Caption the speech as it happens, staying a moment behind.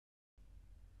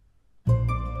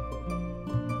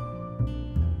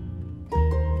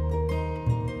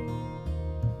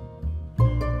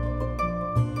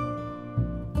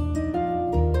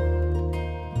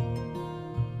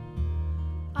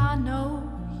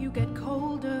get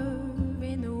colder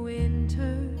in the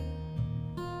winter.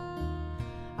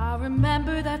 I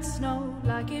remember that snow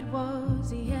like it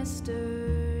was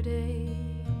yesterday.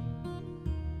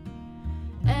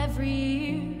 Every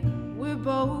year we're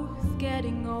both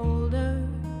getting older.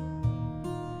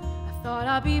 I thought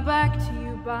I'd be back to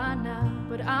you by now,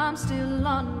 but I'm still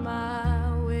on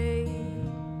my way.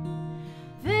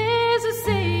 There's a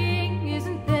saying,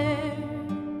 isn't there,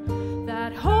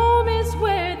 that home is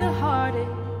where the heart is,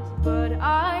 but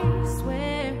I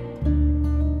swear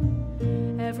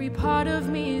every part of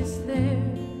me is there.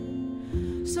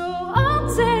 So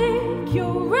I'll take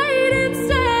your rain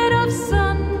instead of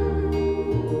sun,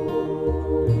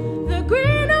 the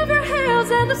green of your hills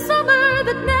and the summer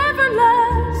that never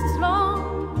lasts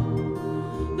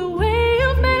long, the way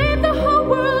you've made the whole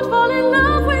world fall in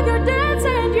love with your dance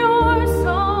and your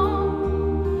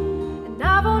song. And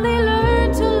I've only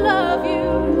learned to love you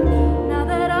now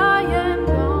that I am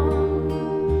gone.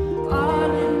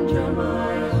 Ireland, you're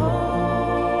my home.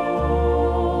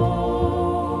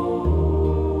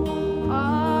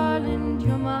 Ireland,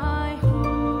 you're my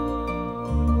home.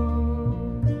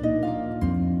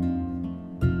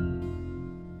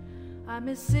 I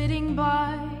miss sitting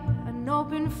by an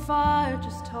open fire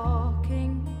just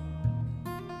talking,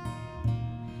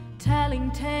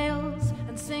 telling tales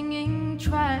and singing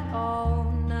trad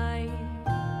all night,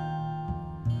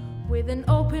 with an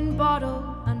open bottle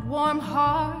and warm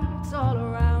hearts all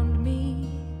around me,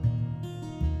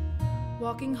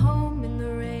 walking home in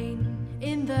the rain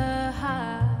in the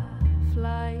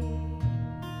half-light.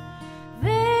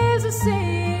 There's a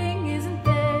saying, isn't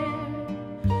there,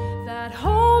 that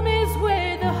home is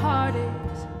where the heart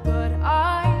is, but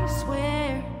I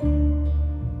swear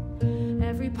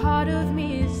every part of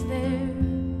me is there.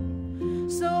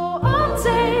 So I'll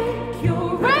take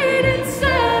your rain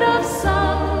instead of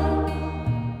sun,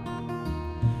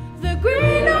 the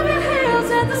green of your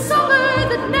hills and the summer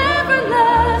that never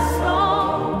lasts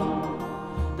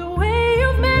long, the way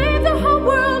you've made the whole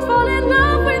world fall in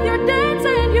love with your dance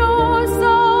and your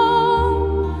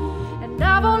song. And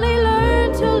I've only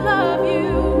learned to love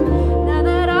you now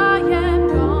that I am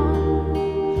gone.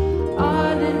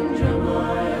 Ireland, you're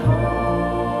my home.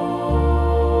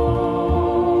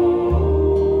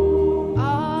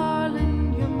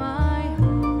 Ireland, you're my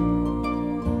home.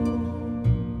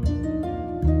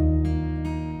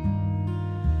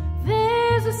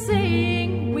 There's a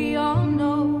saying we all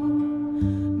know,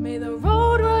 may the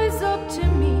road rise up to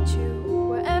meet you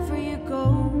wherever you go.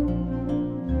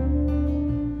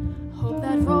 Hope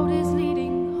that road is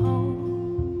leading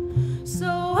home. So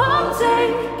I'll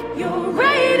take your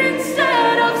rain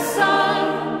instead of sun,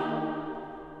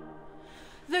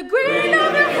 the green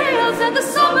of your hills and the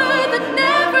summer that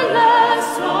never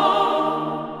lasts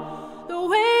long, the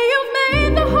way you've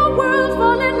made the whole world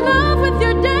fall in love with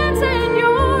your dance and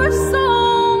your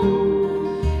song.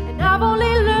 And I've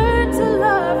only learned to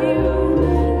love you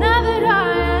now that I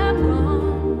am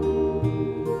gone.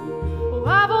 Oh,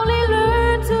 I've only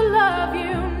learned to love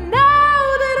you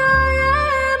now that I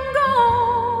am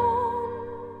gone.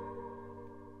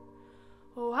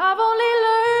 Oh, I've only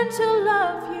learned to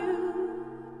love you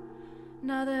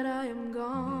now that I am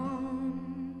gone.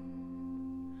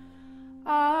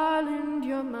 Ireland,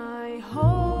 you're my